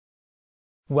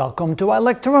Welcome to our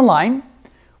lecture online,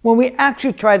 when we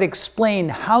actually try to explain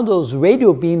how those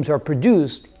radio beams are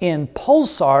produced in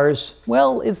pulsars.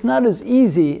 Well, it's not as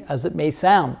easy as it may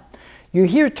sound. You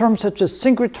hear terms such as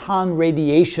synchrotron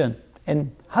radiation,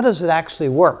 and how does it actually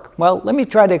work? Well, let me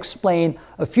try to explain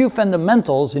a few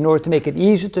fundamentals in order to make it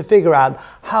easier to figure out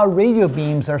how radio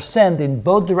beams are sent in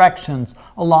both directions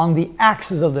along the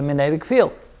axis of the magnetic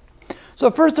field. So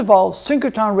first of all,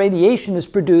 synchrotron radiation is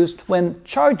produced when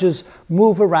charges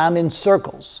move around in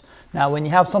circles. Now when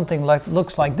you have something like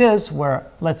looks like this, where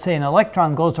let's say an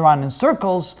electron goes around in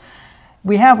circles,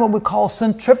 we have what we call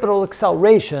centripetal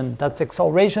acceleration. That's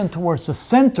acceleration towards the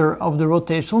center of the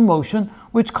rotational motion,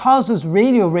 which causes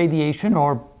radio radiation,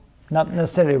 or not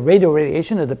necessarily radio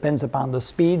radiation, it depends upon the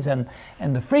speeds and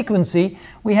the frequency.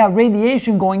 We have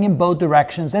radiation going in both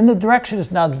directions, and the direction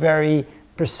is not very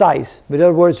precise. In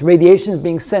other words, radiation is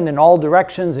being sent in all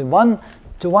directions, to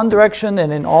one direction,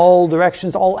 and in all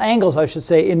directions, all angles I should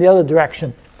say, in the other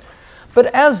direction. But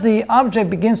as the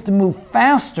object begins to move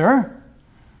faster,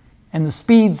 and the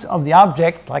speeds of the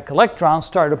object, like electrons,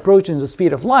 start approaching the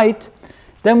speed of light,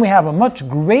 then we have a much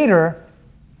greater,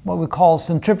 what we call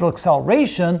centripetal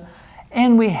acceleration,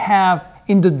 and we have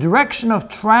in the direction of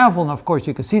travel, and of course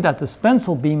you can see that the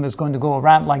pencil beam is going to go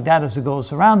around like that as it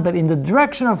goes around, but in the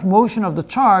direction of motion of the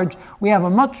charge, we have a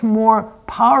much more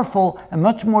powerful and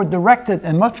much more directed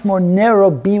and much more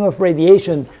narrow beam of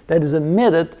radiation that is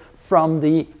emitted from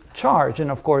the charge.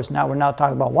 And of course now we're not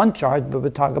talking about one charge, but we're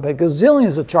talking about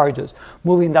gazillions of charges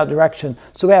moving in that direction.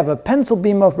 So we have a pencil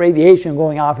beam of radiation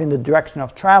going off in the direction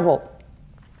of travel.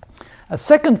 A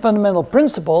second fundamental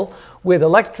principle with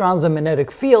electrons and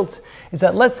magnetic fields is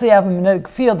that, let's say I have a magnetic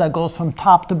field that goes from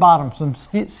top to bottom, from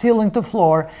ceiling to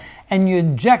floor, and you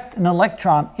inject an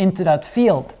electron into that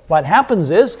field. What happens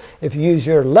is, if you use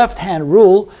your left hand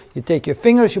rule, you take your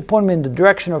fingers, you point them in the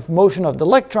direction of motion of the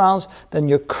electrons, then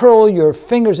you curl your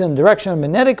fingers in the direction of the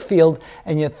magnetic field,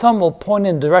 and your thumb will point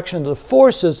in the direction of the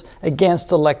forces against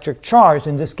the electric charge,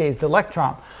 in this case the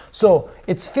electron. So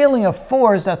it's feeling a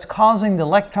force that's causing the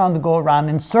electron to go around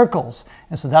in circles.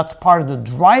 And so that's part of the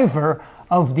driver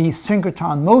of the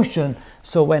synchrotron motion.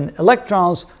 So when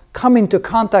electrons come into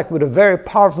contact with a very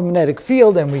powerful magnetic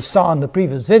field, and we saw in the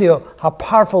previous video how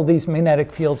powerful these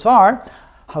magnetic fields are,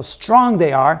 how strong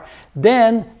they are,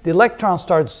 then the electron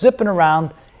starts zipping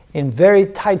around in very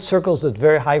tight circles at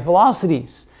very high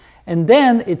velocities. And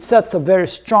then it sets a very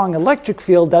strong electric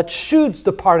field that shoots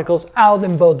the particles out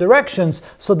in both directions,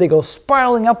 so they go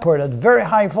spiraling upward at very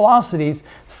high velocities,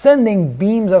 sending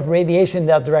beams of radiation in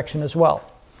that direction as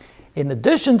well. In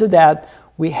addition to that,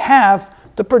 we have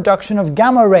the production of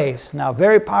gamma rays. Now,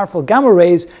 very powerful gamma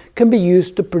rays can be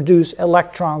used to produce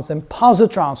electrons and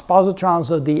positrons.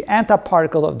 Positrons are the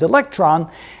antiparticle of the electron,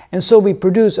 and so we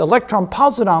produce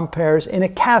electron-positron pairs in a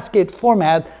cascade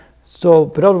format.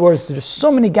 So, in other words, there's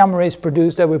so many gamma rays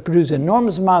produced that we produce an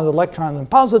enormous amount of electrons and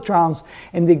positrons,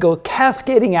 and they go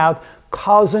cascading out,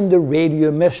 causing the radio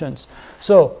emissions.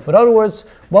 So, in other words,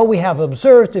 what we have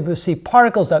observed, if we see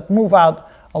particles that move out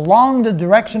along the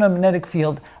direction of the magnetic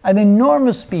field at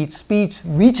enormous speeds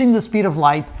reaching the speed of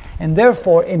light, and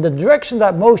therefore in the direction of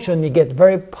that motion you get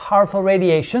very powerful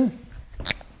radiation.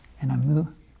 And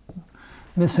I'm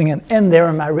missing an N there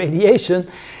in my radiation.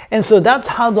 And so that's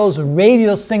how those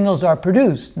radio signals are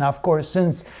produced. Now, of course,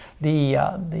 since the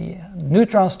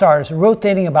neutron star is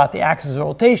rotating about the axis of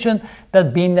rotation,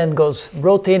 that beam then goes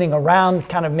rotating around,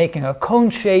 kind of making a cone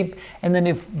shape. And then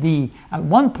if at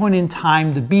one point in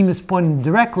time the beam is pointing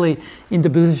directly in the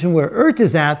position where Earth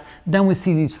is at, then we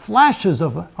see these flashes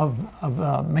of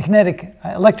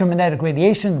electromagnetic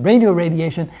radiation, radio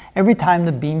radiation, every time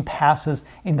the beam passes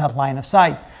in that line of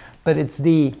sight. But it's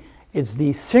the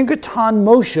synchrotron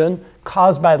motion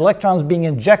caused by electrons being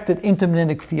injected into the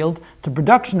magnetic field to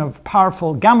production of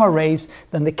powerful gamma rays,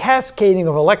 then the cascading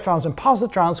of electrons and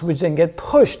positrons, which then get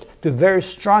pushed to very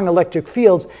strong electric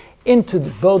fields into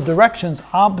both directions,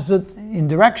 opposite in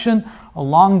direction,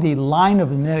 along the line of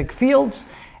the magnetic fields,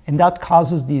 and that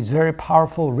causes these very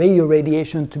powerful radio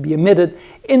radiation to be emitted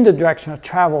in the direction of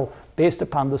travel based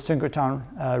upon the synchrotron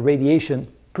radiation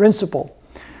principle.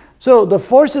 So the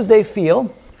forces they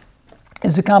feel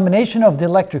is a combination of the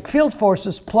electric field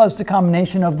forces plus the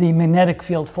combination of the magnetic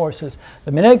field forces.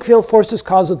 The magnetic field forces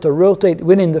cause it to rotate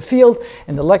within the field,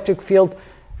 and the electric field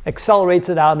accelerates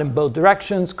it out in both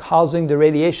directions, causing the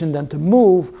radiation then to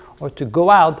move or to go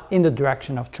out in the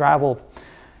direction of travel.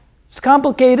 It's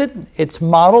complicated, it's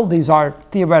modeled, these are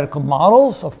theoretical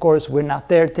models. Of course, we're not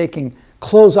there taking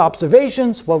close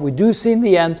observations. What we do see in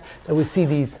the end, that we see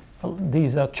these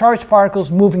charged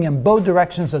particles moving in both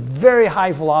directions at very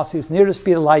high velocities near the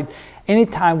speed of light.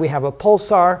 Anytime we have a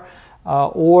pulsar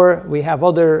or we have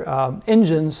other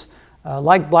engines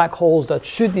like black holes that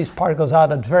shoot these particles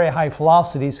out at very high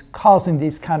velocities, causing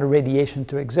these kind of radiation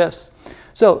to exist.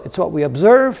 So it's what we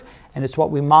observe, and it's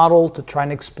what we model to try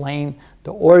and explain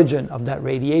the origin of that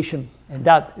radiation. And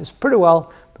that is pretty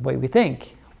well the way we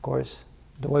think, of course,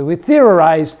 the way we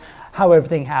theorize how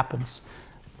everything happens.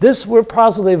 This we're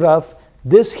positive of.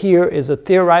 This here is a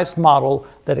theorized model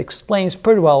that explains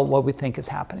pretty well what we think is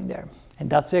happening there. And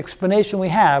that's the explanation we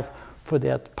have for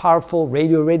that powerful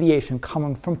radio radiation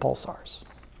coming from pulsars.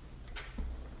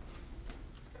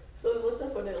 So if it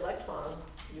wasn't for the electron,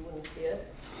 you wouldn't see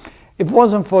it? If it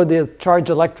wasn't for the charged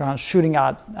electrons shooting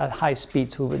out at high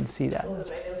speeds, we wouldn't see that. So the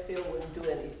magnetic field wouldn't do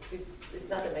anything. It's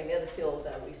not the magnetic field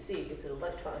that we see, it's the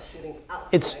electrons shooting out.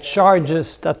 It's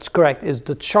charges, that's correct. It's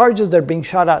the charges that are being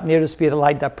shot out near the speed of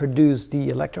light that produce the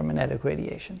electromagnetic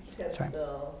radiation. Hence right.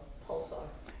 the pulsar.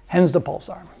 Hence the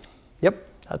pulsar. Yep,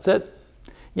 that's it.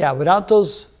 Yeah, without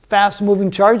those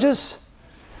fast-moving charges,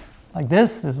 like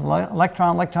this, there's an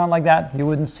electron like that, you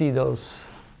wouldn't see the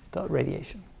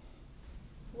radiation.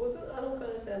 I don't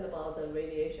understand about the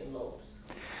radiation lobes.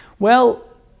 Well,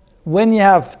 when you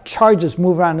have charges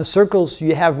move around in circles,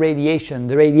 you have radiation.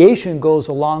 The radiation goes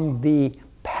along the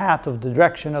path of the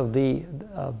direction of the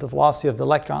velocity of the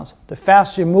electrons. The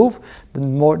faster you move,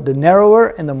 the narrower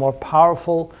and the more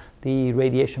powerful the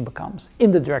radiation becomes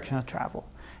in the direction of travel.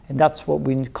 And that's what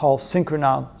we call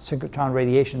synchrotron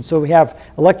radiation. So we have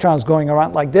electrons going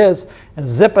around like this and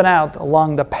zipping out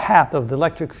along the path of the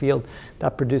electric field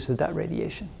that produces that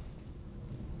radiation.